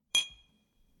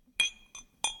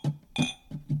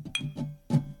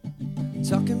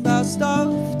Talking about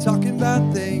stuff, talking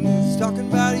about things, talking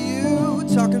about you,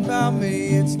 talking about me.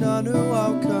 It's not a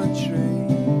wild country,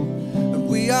 and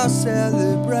we are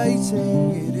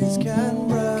celebrating. It is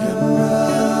Canberra.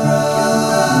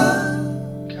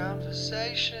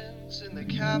 Conversations in the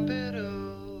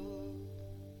capital.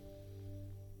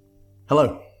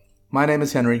 Hello, my name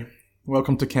is Henry.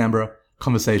 Welcome to Canberra,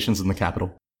 Conversations in the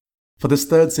Capital. For this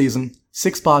third season,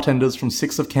 6 bartenders from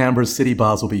 6 of Canberra's city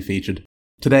bars will be featured.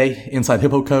 Today, inside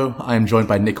Hippo Co., I am joined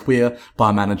by Nick Weir,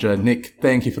 bar manager. Nick,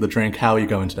 thank you for the drink. How are you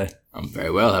going today? I'm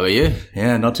very well. How are you?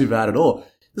 Yeah, not too bad at all.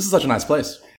 This is such a nice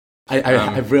place.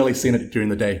 I've rarely seen it during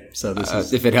the day, so this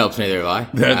is... If it helps, neither have I.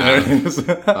 There it is.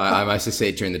 I mostly see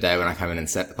it during the day when I come in and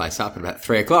set the place up at about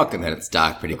 3 o'clock, and then it's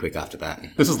dark pretty quick after that.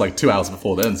 This is like 2 hours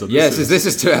before then, so this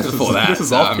is 2 hours before that. This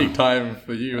is off-peak time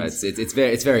for you. It's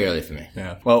very early for me.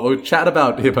 Yeah. Well, we'll chat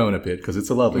about Hippo in a bit, because it's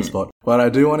a lovely spot. But I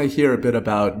do want to hear a bit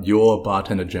about your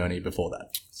bartender journey before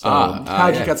that. So,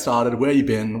 how did you get started? Where you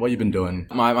been? What you been doing?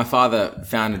 My father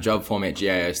found a job for me at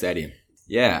GAO Stadium.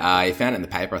 Yeah, he found it in the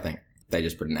paper, I think. They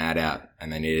just put an ad out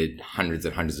and they needed hundreds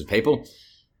and hundreds of people.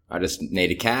 I just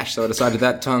needed cash, so I decided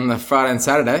that on the Friday and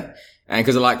Saturday. And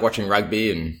because I like watching rugby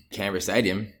and Canberra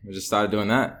Stadium, I just started doing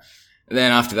that. And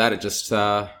then after that, it just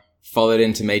followed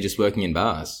into me just working in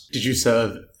bars. Did you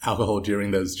serve alcohol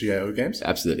during those GAO games?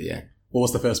 Absolutely, yeah. What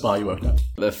was the first bar you worked at?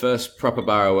 The first proper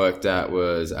bar I worked at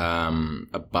was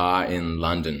a bar in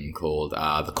London called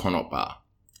the Connaught Bar.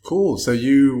 Cool. So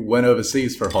you went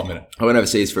overseas for a hot minute. I went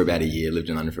overseas for about a year, lived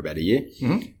in London for about a year.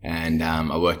 Mm-hmm. And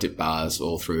I worked at bars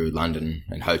all through London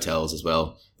and hotels as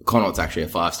well. The Connaught's actually a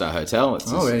 5-star hotel.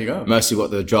 It's there you go. Mostly what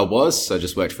the job was. So I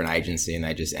just worked for an agency and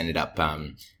they just ended up,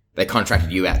 they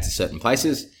contracted you out to certain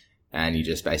places and you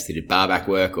just basically did bar back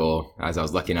work, or as I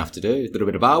was lucky enough to do, a little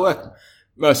bit of bar work.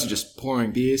 Mostly just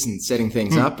pouring beers and setting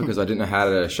things up because I didn't know how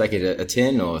to shake it a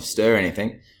tin or stir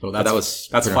anything. Well, that's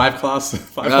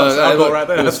 5-class alcohol right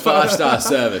there. It was 5-star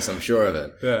service, I'm sure of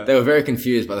it. Yeah. They were very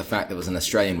confused by the fact there was an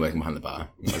Australian working behind the bar.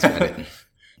 That's about it.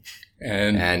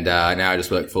 And now I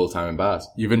just work full-time in bars.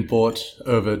 You've been brought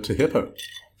over to Hippo.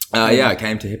 Yeah, I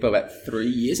came to Hippo about 3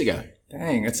 years ago.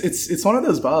 Dang, it's one of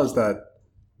those bars that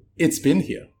it's been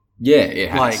here. Yeah,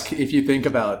 it has. Like, if you think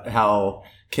about how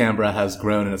Canberra has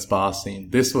grown in its bar scene,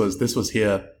 this was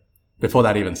here before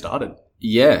that even started.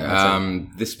 Yeah,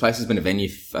 this place has been a venue,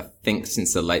 I think,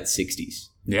 since the late 60s.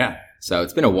 Yeah. So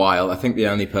it's been a while. I think the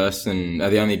only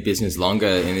business longer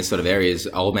in this sort of area is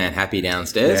Old Man Happy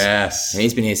downstairs. Yes. And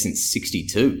he's been here since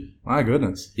 62. My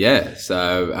goodness. Yeah.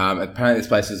 So, apparently this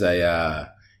place was it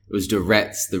was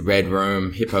Durette's, the Red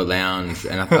Room, Hippo Lounge.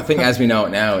 And I think as we know it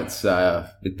now, it's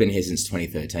been here since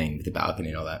 2013 with the balcony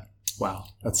and all that. Wow.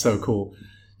 That's so cool.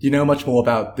 Do you know much more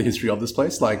about the history of this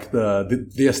place? Like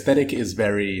the aesthetic is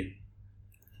very...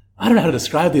 I don't know how to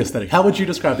describe the aesthetic. How would you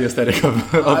describe the aesthetic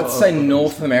of I'd say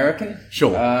North American.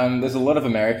 Sure. There's a lot of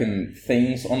American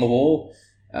things on the wall.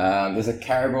 There's a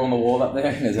caribou on the wall up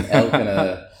there, and there's an elk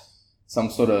and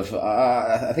some sort of,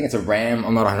 I think it's a ram.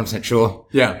 I'm not 100% sure.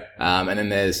 Yeah. And then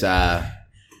there's,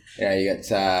 you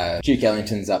got Duke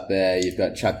Ellington's up there. You've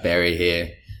got Chuck Berry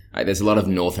here. There's a lot of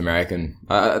North American.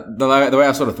 The way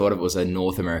I sort of thought of it was a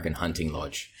North American hunting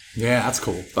lodge. Yeah, that's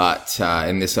cool. But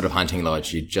in this sort of hunting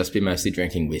lodge, you'd just be mostly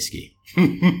drinking whiskey.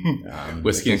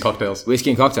 Whiskey and cocktails.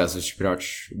 Whiskey and cocktails is pretty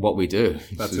much what we do.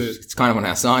 That's it. It's kind of on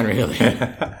our sign, really. How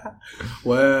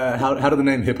did the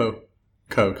name Hippo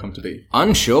Co. come to be?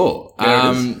 Unsure.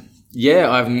 Yeah,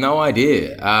 I have no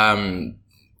idea.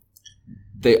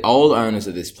 The old owners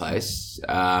of this place,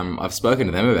 I've spoken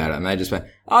to them about it and they just went,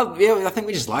 oh, yeah, I think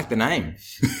we just like the name.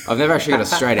 I've never actually got a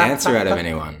straight answer out of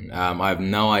anyone. I have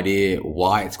no idea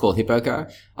why it's called Hippo Co.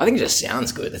 I think it just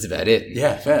sounds good. That's about it.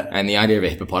 Yeah, fair. And the idea of a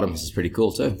hippopotamus is pretty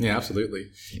cool too. Yeah,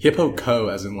 absolutely. Hippo Co.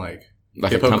 as in like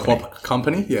Hippo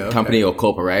company? Yeah. Okay. Company or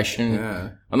corporation. Yeah.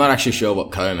 I'm not actually sure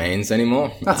what co means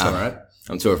anymore. That's all right.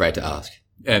 I'm too afraid to ask.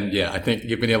 And yeah, I think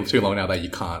you've been able too long now that you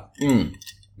can't.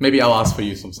 Maybe I'll ask for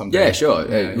you someday. Yeah, sure.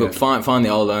 Look, find the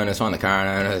old owners, find the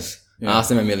current owners. Yeah. Ask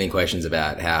them a million questions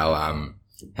about how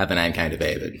the name came to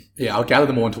be. But yeah, I'll gather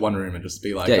them all into one room and just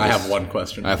be like, I have one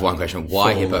question. I have one question.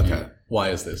 Why Hippo Co? Why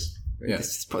is this? Yeah.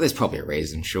 There's probably a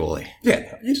reason, surely.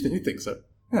 Yeah, you think so.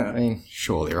 Yeah. I mean,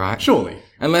 surely, right? Surely.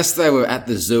 Unless they were at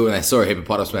the zoo and they saw a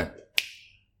hippopotamus and went,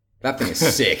 that thing is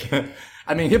sick.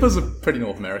 I mean, hippos are pretty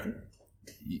North American.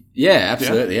 Yeah,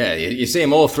 absolutely. Yeah. You see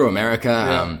them all through America.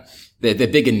 Yeah. They're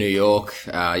big in New York.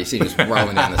 You see them just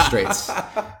rolling down the streets.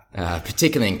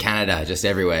 Particularly in Canada, just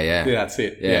everywhere, yeah. Yeah, that's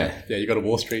it. Yeah. Yeah, you go to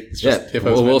Wall Street. It's just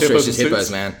hippos. Wall Street's just hippos,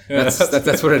 man. Yeah,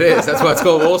 that's what it is. That's why it's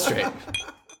called Wall Street.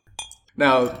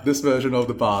 Now, this version of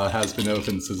the bar has been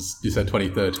open since, you said,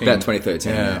 2013. About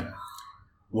 2013, yeah.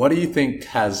 What do you think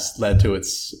has led to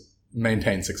its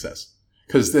maintained success?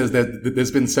 Because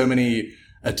there's been so many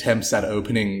attempts at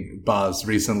opening bars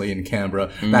recently in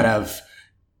Canberra that have,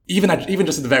 even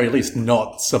just at the very least,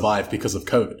 not survived because of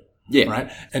COVID. Yeah.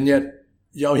 Right? And yet,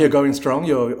 you're here going strong.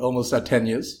 You're almost at 10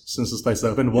 years since this place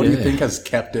opened. What do you think has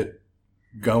kept it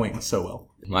going so well?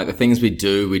 Like the things we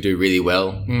do really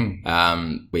well.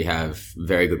 We have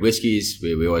very good whiskies.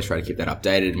 We always try to keep that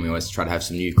updated, and we always try to have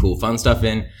some new, cool, fun stuff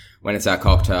in. When it's our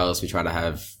cocktails, we try to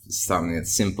have something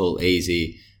that's simple,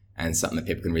 easy, and something that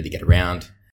people can really get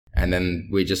around. And then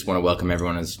we just want to welcome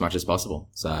everyone as much as possible.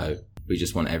 So we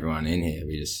just want everyone in here.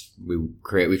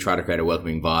 We try to create a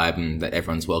welcoming vibe, and that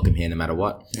everyone's welcome here no matter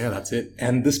what. Yeah, that's it.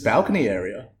 And this balcony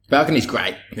area. Balcony's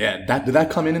great. Yeah. Did that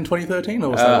come in 2013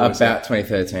 or was that always about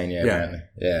 2013? Yeah. Apparently.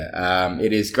 Yeah.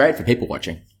 It is great for people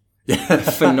watching. Yeah.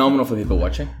 Phenomenal for people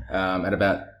watching. At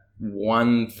about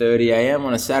 1:30 a.m.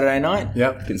 on a Saturday night.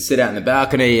 Yep. You can sit out in the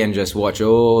balcony and just watch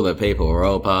all the people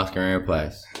roll past your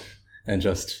place. And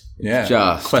just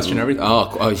question everything.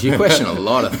 Oh, you question a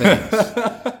lot of things.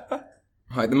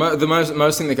 Like the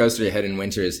most thing that goes through your head in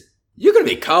winter is, you're going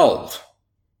to be cold.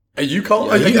 Are you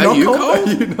cold? Are you cold? cold?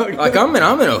 Are you not cold? Like I'm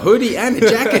in a hoodie and a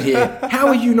jacket here. How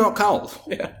are you not cold?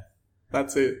 Yeah,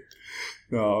 that's it.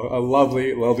 No, a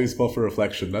lovely, lovely spot for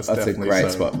reflection. That's definitely a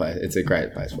great spot place. It's a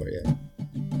great place for you.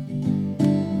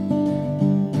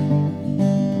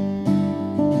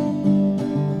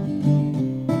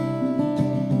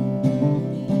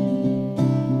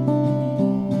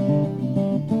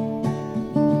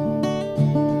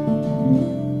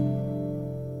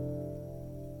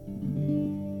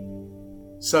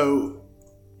 So,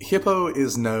 Hippo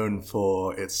is known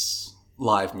for its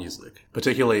live music,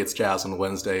 particularly its jazz on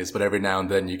Wednesdays, but every now and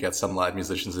then you get some live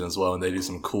musicians in as well, and they do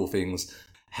some cool things.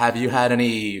 Have you had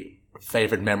any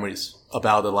favorite memories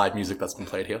about the live music that's been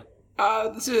played here?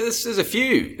 There's a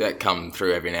few that come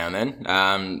through every now and then.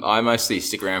 I mostly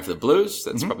stick around for the blues.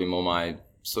 That's probably more my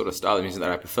sort of style of music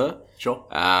that I prefer. Sure.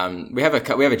 We have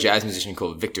a jazz musician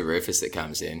called Victor Rufus that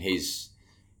comes in. He's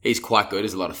quite good.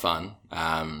 He's a lot of fun.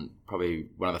 Probably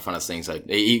one of the funnest things.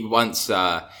 He once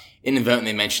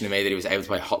inadvertently mentioned to me that he was able to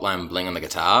play Hotline Bling on the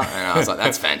guitar, and I was like,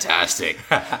 "That's fantastic!"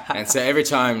 And so every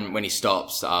time when he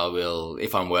stops,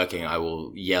 if I'm working, I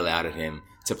will yell out at him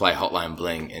to play Hotline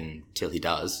Bling until he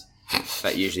does.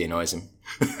 That usually annoys him.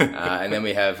 And then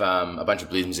we have a bunch of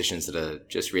blues musicians that are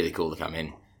just really cool to come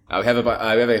in. We have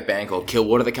a band called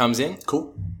Killwater that comes in.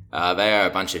 Cool. They are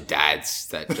a bunch of dads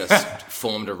that just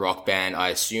formed a rock band, I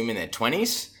assume in their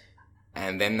 20s.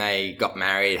 And then they got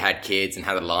married, had kids, and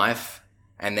had a life.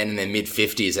 And then in their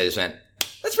mid-50s, they just went,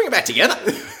 let's bring it back together.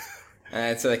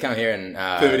 And so they come here and...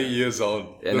 30 years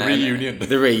old. The reunion.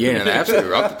 The reunion. They absolutely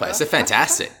rock the place. They're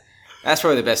fantastic. That's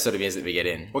probably the best sort of music we get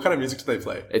in. What kind of music do they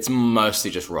play? It's mostly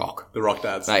just rock. The rock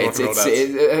dads. Like,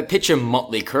 picture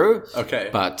Motley Crue. Okay.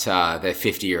 But they're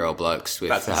 50-year-old blokes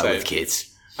with kids.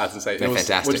 That's insane. They're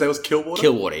fantastic. What did you say it was Killwater?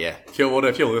 Killwater, yeah. Killwater,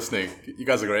 if you're listening, you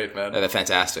guys are great, man. They're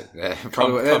fantastic. They're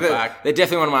back. They're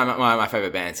definitely one of my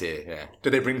favourite bands here, yeah.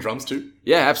 Did they bring drums too?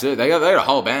 Yeah, absolutely. They got a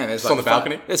whole band. There's on the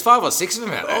balcony? There's 5 or 6 of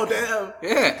them out there. Oh, damn.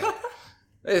 Yeah.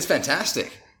 It's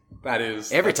fantastic.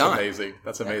 That's time. Amazing.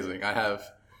 That's amazing. I have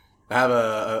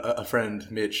a friend,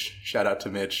 Mitch. Shout out to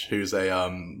Mitch, who's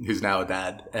now a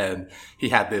dad, and he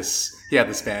had this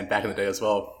band back in the day as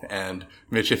well. And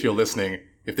Mitch, if you're listening,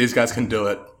 if these guys can do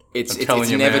it, it's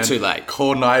never too late.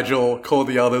 Call Nigel, call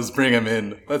the others, bring them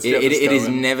in. Let's get this going. It is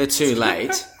never too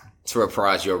late to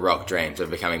reprise your rock dreams of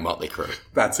becoming Motley Crue.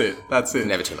 That's it. It's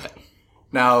never too late.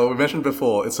 Now, we mentioned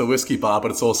before, it's a whiskey bar,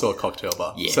 but it's also a cocktail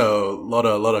bar. Yeah. So a lot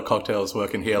of cocktails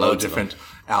working here, a lot of different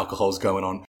alcohols going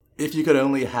on. If you could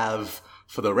only have,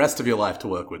 for the rest of your life to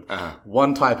work with,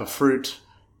 one type of fruit,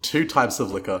 2 types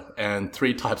of liquor, and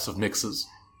 3 types of mixes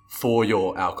for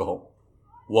your alcohol,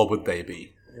 what would they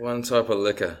be? 1 type of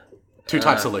liquor. 2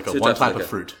 types of liquor, 1 type of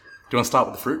fruit. Do you want to start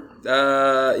with the fruit?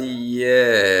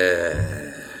 Yeah.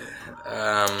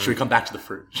 Should we come back to the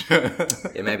fruit?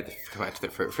 Yeah, maybe come back to the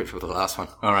fruit for the last one.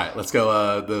 All right, let's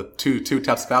go. The two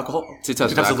types of alcohol. 2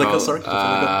 types of liquor. Sorry.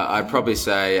 I'd probably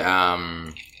say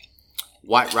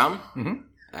white rum,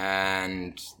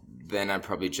 and then I'd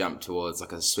probably jump towards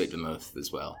like a sweet vermouth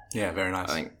as well. Yeah, very nice.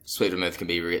 I think sweet vermouth can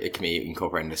be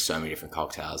incorporated into so many different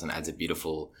cocktails and adds a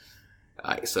beautiful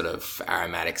sort of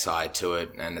aromatic side to it,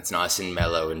 and it's nice and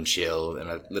mellow and chill, and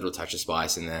a little touch of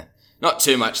spice in there. Not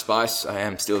too much spice. I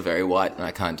am still very white, and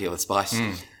I can't deal with spice.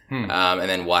 And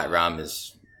then white rum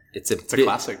it's a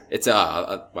classic.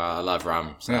 I love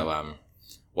rum, so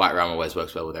white rum always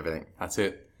works well with everything. That's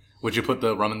it. Would you put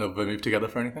the rum and the vermouth together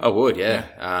for anything? I would,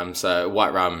 yeah. So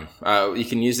white rum, you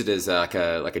can use it as like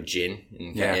a gin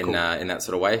in that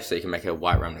sort of way. So you can make a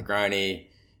white rum Negroni.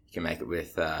 You can make it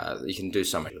with, you can do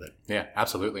so much with it. Yeah,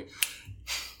 absolutely.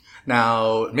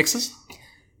 Now, mixers?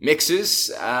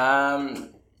 Mixers, I'd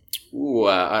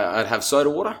have soda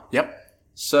water. Yep.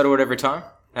 Soda water every time.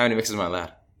 How many mixers am I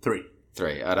allowed? 3.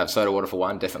 I'd have soda water for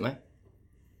one, definitely.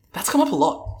 That's come up a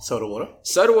lot, soda water.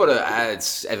 Soda water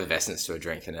adds effervescence to a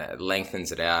drink and it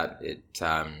lengthens it out. It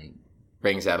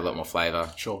brings out a lot more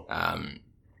flavour. Sure.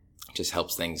 Just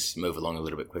helps things move along a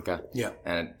little bit quicker. Yeah.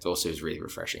 And it also is really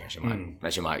refreshing, as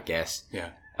you might guess.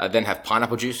 Yeah. Then have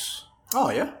pineapple juice. Oh,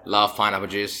 yeah. Love pineapple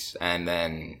juice. And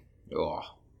then,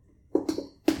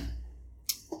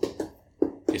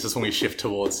 Is this when we shift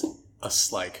towards a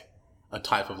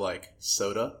type of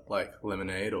soda, like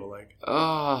lemonade or like...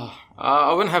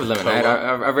 I wouldn't have lemonade.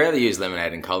 I rarely use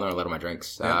lemonade and cola in a lot of my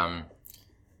drinks. Yeah.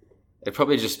 It'd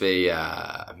probably just be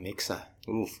a mixer.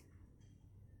 Oof.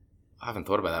 I haven't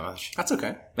thought about that much. That's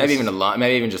okay. Maybe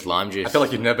even just lime juice. I feel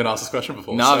like you've never been asked this question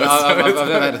before. No, I've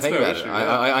never had to think about it.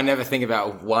 I never think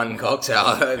about one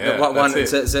cocktail,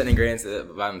 certain ingredients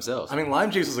by themselves. I mean, lime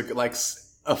juice is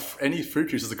any fruit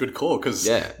juice is a good call because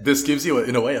Yeah. this gives you,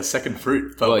 in a way, a second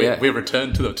fruit. But we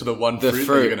return to the one fruit that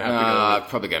you're going to have to go with. I'd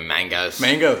probably go mangoes.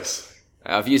 Mangoes.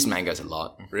 I've used mangoes a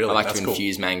lot. Really? I like That's to cool.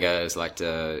 infuse mangoes. I like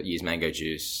to use mango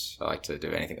juice. I like to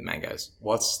do anything with mangoes.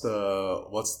 What's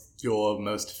your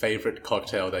most favorite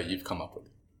cocktail that you've come up with?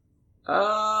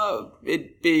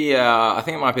 It'd be I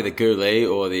think it might be the Goulet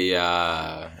or the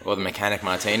Mechanic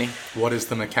Martini. What is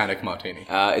the Mechanic Martini?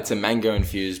 It's a mango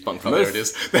infused blanc Oh,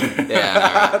 vermouth. there it is.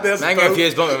 Yeah, There's mango both.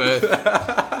 infused blanc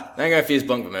vermouth. Mango infused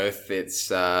blanc vermouth.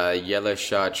 It's yellow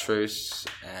chartreuse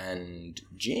and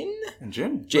gin. And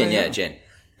gin? Gin.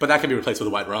 But that can be replaced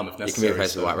with white rum if It necessary. can be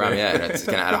replaced with white rum. Yeah, it's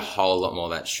going to add a whole lot more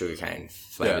of that sugarcane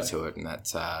flavour to it and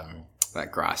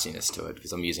that grassiness to it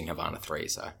because I'm using Havana 3.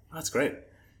 So That's great.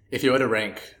 If you were to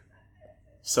rank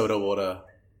soda water,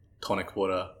 tonic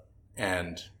water,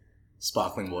 and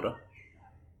sparkling water,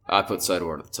 I put soda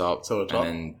water at the top. Soda at the top.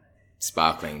 And then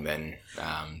sparkling, then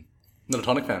not a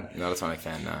tonic fan. not a tonic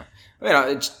fan, no. I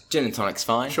mean, gin and tonic's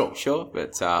fine. Sure.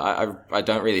 But I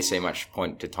don't really see much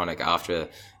point to tonic after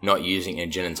not using a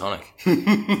gin and tonic.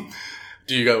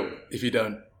 Do you go, if you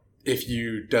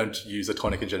don't use a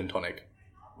tonic and gin and tonic,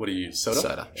 what do you use? Soda?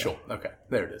 Soda, yeah. Sure. Okay.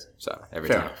 There it is. So every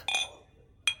Fair time. enough.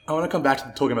 I want to come back to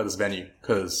talking about this venue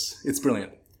because it's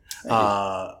brilliant.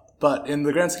 But in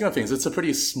the grand scheme of things, it's a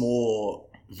pretty small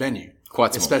venue.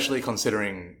 Quite small. Especially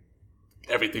considering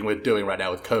everything we're doing right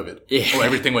now with COVID. Yeah. Or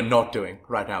everything we're not doing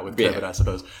right now with COVID, Yeah. I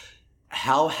suppose.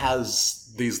 How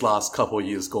has these last couple of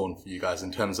years gone for you guys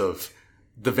in terms of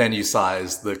the venue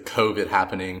size, the COVID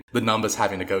happening, the numbers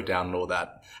having to go down and all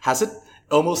that? Has it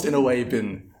almost in a way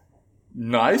been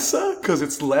nicer because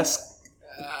it's less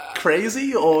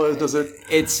crazy, or does it...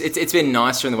 It's been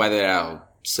nicer in the way that our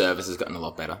service has gotten a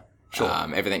lot better. Sure.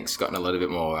 Everything's gotten a little bit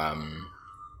more...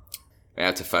 we're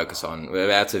able to focus on...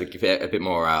 We're able to get a bit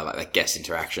more like guest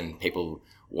interaction, people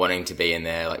wanting to be in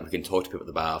there. Like, we can talk to people at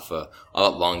the bar for a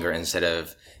lot longer instead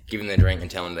of giving them the drink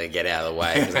and telling them to get out of the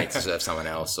way because they need to serve someone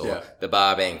else. Or Yeah. the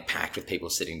bar being packed with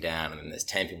people sitting down and then there's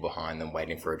 10 people behind them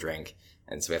waiting for a drink.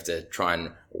 And so we have to try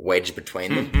and wedge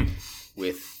between them.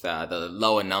 With the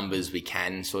lower numbers, we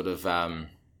can sort of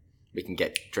we can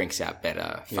get drinks out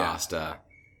better, faster,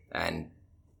 and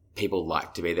people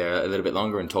like to be there a little bit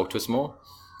longer and talk to us more,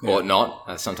 or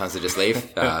not. Sometimes they just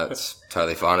leave. It's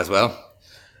totally fine as well.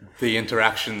 The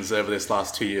interactions over this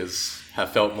last 2 years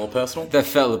have felt more personal? They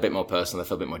felt a bit more personal. They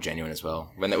felt a bit more genuine as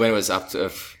well. When it was up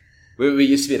to, we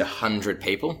used to be at 100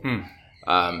 people.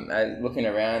 And looking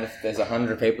around, if there's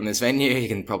 100 people in this venue, you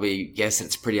can probably guess that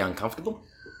it's pretty uncomfortable.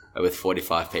 With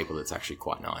 45 people, it's actually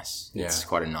quite nice. Yeah. It's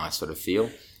quite a nice sort of feel.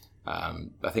 I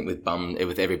think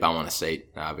with every bum on a seat,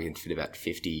 we can fit about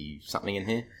 50 something in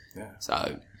here. Yeah.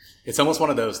 So It's almost one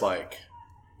of those, like,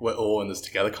 we're all in this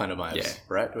together kind of vibes, Yeah.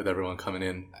 right? With everyone coming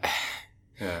in.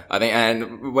 Yeah. I think,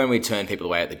 and when we turn people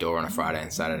away at the door on a Friday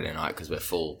and Saturday night because we're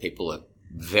full, people are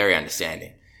very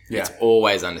understanding. Yeah. It's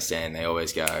always understanding. They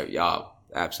always go, yeah,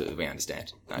 absolutely, we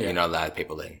understand. No, Yeah. You're not allowed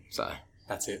people in. So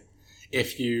That's it.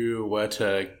 If you were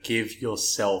to give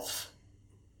yourself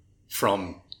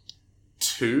from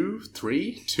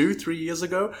 2-3 years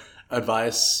ago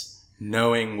advice,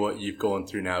 knowing what you've gone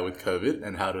through now with COVID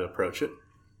and how to approach it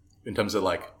in terms of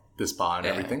like this bar and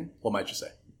everything, what might you say?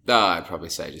 I'd probably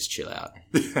say just chill out.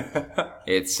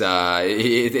 It's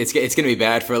going to be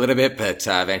bad for a little bit, but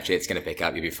eventually it's going to pick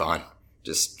up. You'll be fine.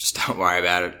 Just don't worry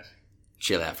about it.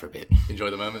 Chill out for a bit. Enjoy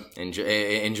the moment.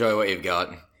 Enjoy what you've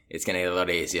got. It's going to get a lot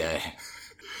easier.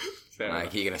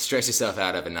 Like, you're going to stress yourself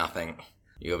out over nothing.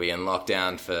 You'll be in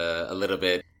lockdown for a little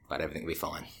bit, but everything will be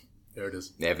fine. There it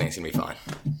is. Everything's going to be fine.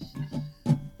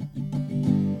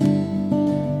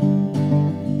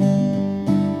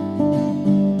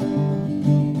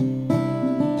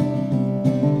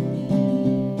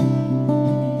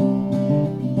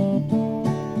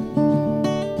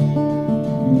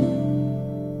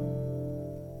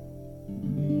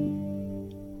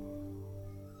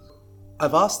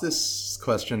 I've asked this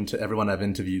question to everyone I've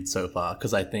interviewed so far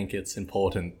because I think it's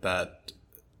important that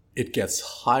it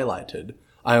gets highlighted.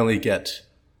 I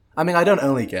don't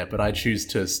only get, but I choose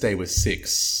to stay with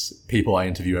 6 people I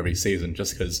interview every season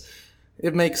just because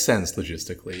it makes sense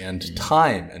logistically and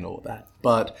time and all that.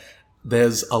 But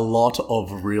there's a lot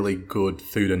of really good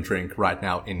food and drink right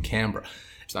now in Canberra.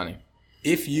 Stunning.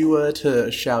 If you were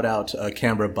to shout out a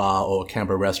Canberra bar or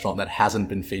Canberra restaurant that hasn't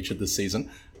been featured this season,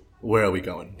 where are we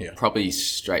going here? Probably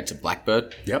straight to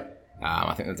Blackbird. Yep.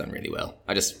 I think they've done really well.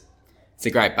 It's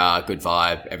a great bar, good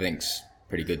vibe. Everything's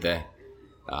pretty good there.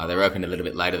 They're open a little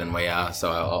bit later than we are, so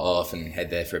I'll often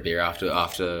head there for a beer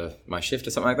after my shift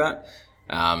or something like that.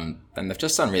 And they've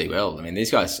just done really well. I mean, these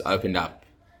guys opened up,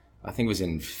 I think it was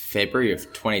in February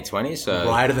of 2020. So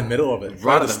right in the middle of it.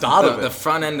 Right at the start of it. The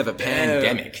front end of a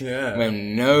pandemic. Yeah.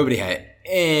 When nobody had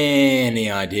any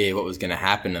idea what was going to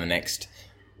happen in the next,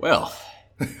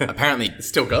 apparently it's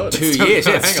still going. 2 years.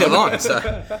 It's still on.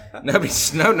 So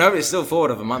nobody's still forward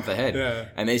of a month ahead. Yeah.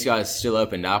 And these guys still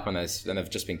opened up, and they've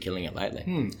just been killing it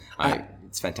lately.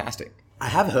 It's fantastic. I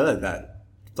have heard that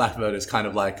Blackbird is kind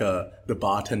of like the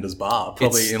bartender's bar.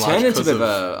 Probably It's in turned into a bit of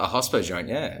of a hospo joint,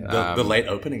 yeah. the late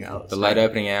opening hours. The late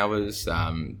opening hours.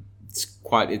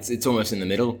 It's almost in the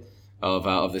middle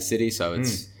of the city, so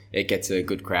it gets a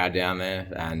good crowd down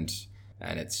there, and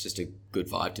it's just a good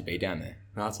vibe to be down there.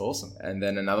 That's awesome. And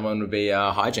then another one would be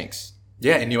Hijinks.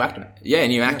 Yeah, in New Acton. Yeah,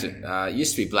 New Acton. It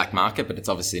used to be Black Market, but it's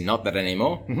obviously not that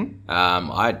anymore. Mm-hmm.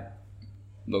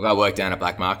 I worked down at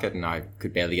Black Market, and I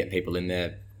could barely get people in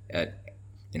there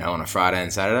on a Friday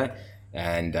and Saturday.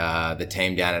 And the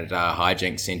team down at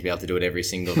Hijinks seemed to be able to do it every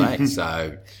single day.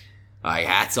 So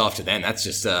hats off to them. That's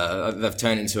just they've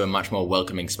turned into a much more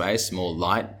welcoming space, more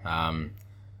light.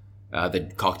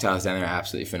 The cocktails down there are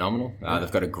absolutely phenomenal.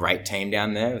 They've got a great team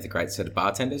down there with a great set of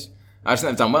bartenders. I just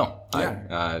think they've done well.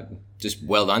 Yeah. Just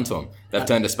well done to them. They've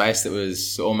turned a space that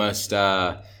was almost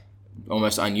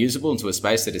unusable into a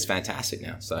space that is fantastic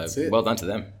now. So well done to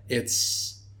them.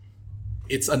 It's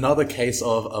another case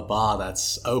of a bar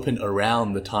that's opened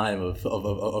around the time of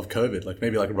COVID,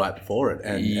 maybe right before it.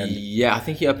 And yeah, I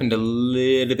think he opened a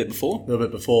little bit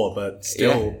before. But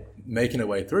still making it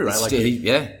way through,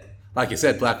 right? Like you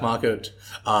said, Black Market,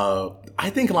 I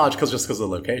think large just because of the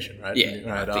location, right?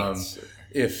 Yeah. Right.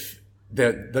 If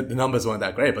the numbers weren't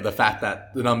that great, but the fact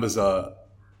that the numbers are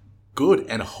good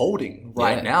and holding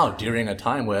now during a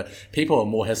time where people are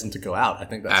more hesitant to go out, I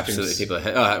think that's absolutely.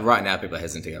 Right now, people are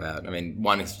hesitant to go out. I mean,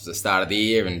 one is the start of the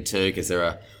year, and two, because there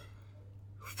are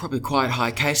probably quite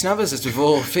high case numbers, as we've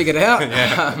all figured out.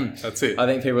 That's it. I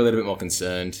think people are a little bit more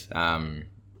concerned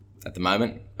at the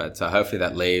moment, but hopefully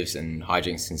that leaves, and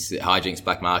Hijinks,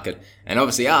 Black Market, and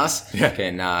obviously us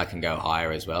can go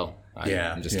higher as well.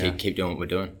 And just keep doing what we're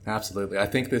doing. Absolutely. I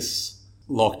think this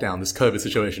lockdown, this COVID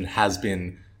situation has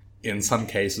been, in some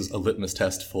cases, a litmus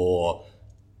test for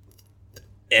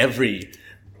every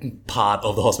part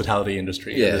of the hospitality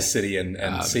industry in the city,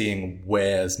 and seeing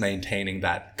where's maintaining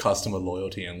that customer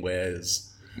loyalty and where's...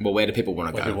 Well, where do people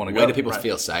want to go? Where do people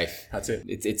feel safe? That's it.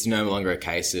 It's no longer a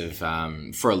case of,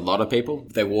 for a lot of people,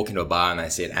 they walk into a bar and they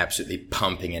see it absolutely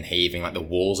pumping and heaving, like the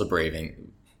walls are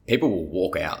breathing. People will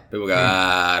walk out. People go,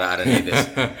 I don't need this.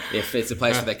 If it's a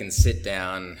place where they can sit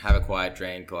down, have a quiet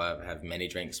drink, or have many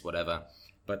drinks, whatever,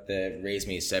 but they're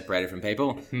reasonably separated from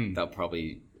people, they'll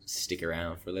probably stick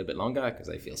around for a little bit longer because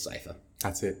they feel safer.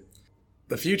 That's it.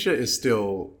 The future is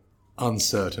still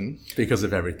uncertain because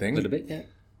of everything. A little bit, yeah.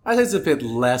 I think it's a bit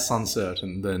less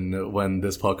uncertain than when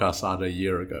this podcast started a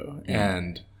year ago. Yeah.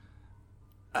 And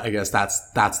I guess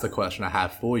that's the question I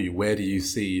have for you. Where do you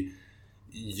see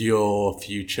your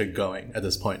future going at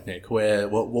this point, Nick?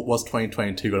 What's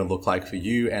 2022 going to look like for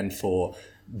you and for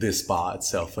this bar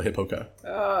itself, for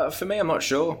HippoCo? For me, I'm not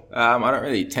sure. I don't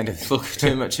really tend to look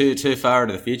too far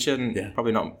into the future, and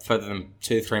probably not further than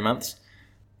 2-3 months.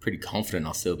 Pretty confident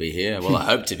I'll still be here. Well, I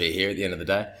hope to be here at the end of the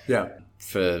day. Yeah.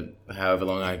 For however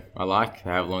long I like,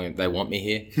 however long they want me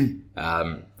here,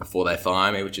 before they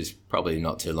fire me, which is probably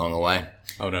not too long away.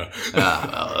 Oh, no.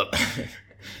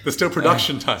 There's still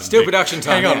production time. Still production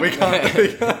time. Hang on, yeah. we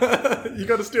can't. You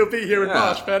got to still be here in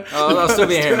March, man. Oh, I'll still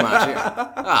be here in March.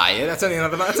 Yeah. Yeah, that's only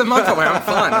another month. That's a month away. I'm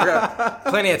fine. We've got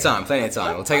plenty of time.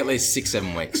 It'll take at least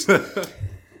 6-7 weeks.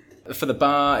 For the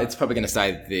bar, it's probably going to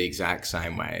stay the exact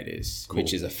same way it is,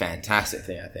 which is a fantastic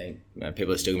thing, I think.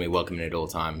 People are still going to be welcoming it at all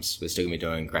times. We're still going to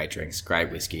be doing great drinks,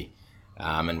 great whiskey,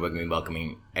 and we're going to be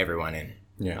welcoming everyone in.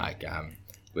 Yeah.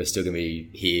 We're still going to be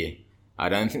here. I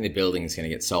don't think the building is going to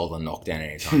get sold or knocked down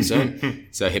anytime soon.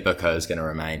 So Hippo Co is going to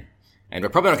remain. And we're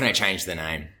probably not going to change the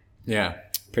name. Yeah.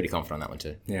 Pretty confident on that one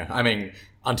too. Yeah. I mean,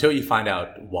 until you find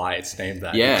out why it's named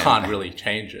that, you can't really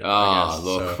change it.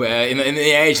 Look, in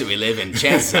the age that we live in,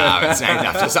 chances are it's named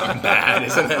after something bad,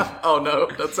 isn't it? Oh, no.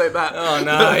 Don't say that. Oh,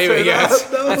 no. Here we go.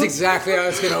 That's exactly how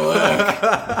it's going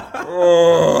to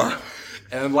work.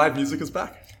 And live music is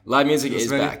back. Live music is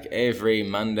back every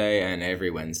Monday and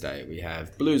every Wednesday. We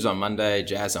have blues on Monday,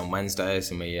 jazz on Wednesdays,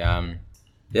 and we,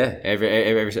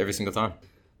 every single time.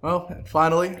 Well,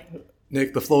 finally,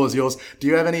 Nick, the floor is yours. Do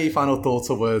you have any final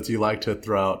thoughts or words you'd like to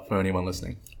throw out for anyone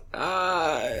listening?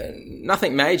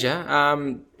 Nothing major.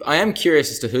 I am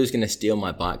curious as to who's going to steal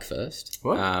my bike first.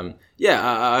 What?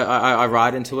 I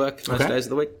ride into work most days of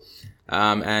the week.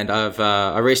 And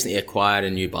I recently acquired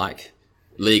a new bike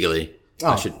legally.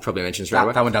 I should probably mention straight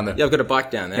away. That one down there. Yeah, I've got a bike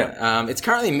down there. Yeah. It's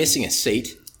currently missing a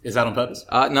seat. Is that on purpose?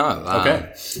 No.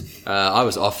 Okay. I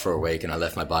was off for a week and I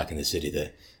left my bike in the city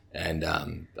there. And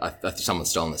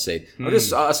someone's stolen the seat.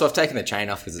 So I've taken the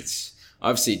chain off because I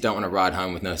obviously don't want to ride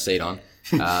home with no seat on.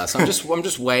 So I'm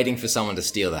just waiting for someone to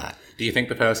steal that. Do you think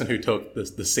the person who took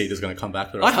the seat is going to come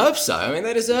back? I hope so. I mean,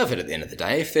 they deserve it at the end of the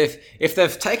day. If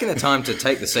they've taken the time to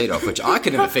take the seat off, which I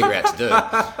could never figure out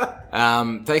to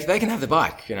do, they can have the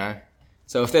bike, you know.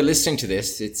 So if they're listening to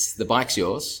this, the bike's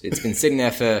yours. It's been sitting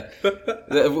there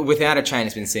without a chain,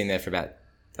 it's been sitting there for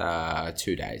about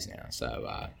 2 days now.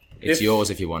 So it's yours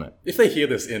if you want it. If they hear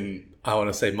this in, I want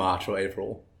to say March or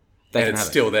April, and it's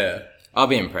still there, I'll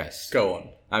be impressed. Go on.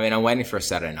 I mean, I'm waiting for a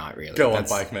Saturday night, really. Go on,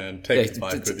 bike man. Take the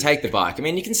bike with you. Take the bike. I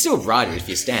mean, you can still ride it if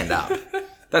you stand up.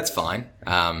 That's fine.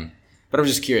 But I'm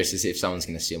just curious to see if someone's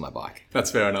going to steal my bike.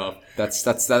 That's fair enough.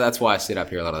 That's why I sit up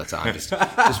here a lot of the time, just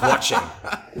watching.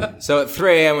 So at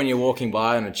 3 a.m. when you're walking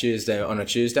by on a Tuesday,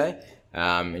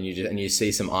 and you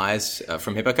see some eyes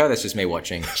from Hippo Co, that's just me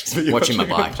watching my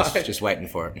bike, just waiting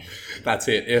for it. That's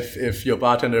it. If your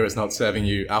bartender is not serving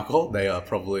you alcohol, they are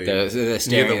probably they're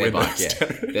staring at their bike. Yeah.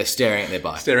 They're staring at their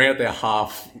bike, staring at their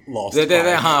half lost.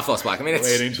 They're half lost bike. I mean,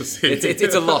 waiting to see.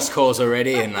 It's a lost cause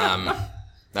already, and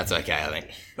that's okay. I think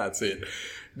that's it.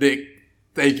 Nick,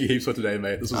 thank you heaps for today,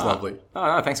 mate. This was lovely. Oh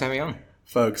no, thanks for having me on.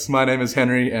 Folks, my name is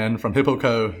Henry, and from Hippo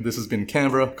Co, this has been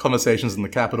Canberra, Conversations in the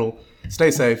Capital.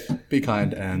 Stay safe, be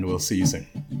kind, and we'll see you soon.